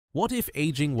What if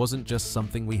aging wasn't just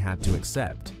something we had to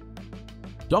accept?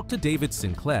 Dr. David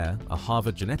Sinclair, a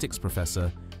Harvard genetics professor,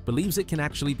 believes it can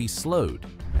actually be slowed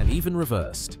and even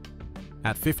reversed.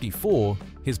 At 54,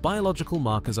 his biological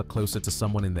markers are closer to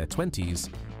someone in their 20s,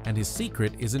 and his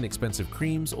secret isn't expensive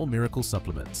creams or miracle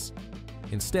supplements.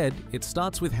 Instead, it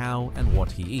starts with how and what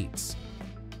he eats.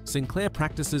 Sinclair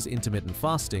practices intermittent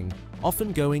fasting,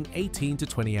 often going 18 to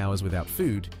 20 hours without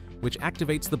food, which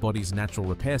activates the body's natural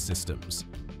repair systems.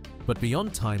 But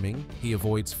beyond timing, he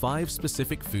avoids 5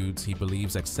 specific foods he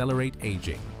believes accelerate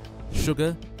aging: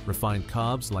 sugar, refined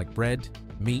carbs like bread,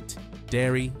 meat,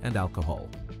 dairy, and alcohol.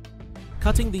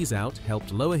 Cutting these out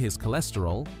helped lower his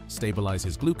cholesterol, stabilize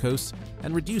his glucose,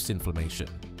 and reduce inflammation,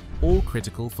 all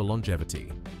critical for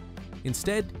longevity.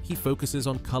 Instead, he focuses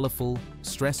on colorful,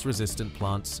 stress-resistant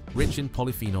plants rich in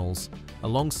polyphenols,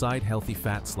 alongside healthy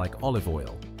fats like olive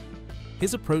oil.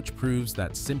 His approach proves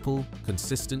that simple,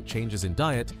 consistent changes in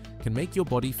diet can make your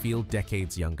body feel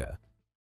decades younger.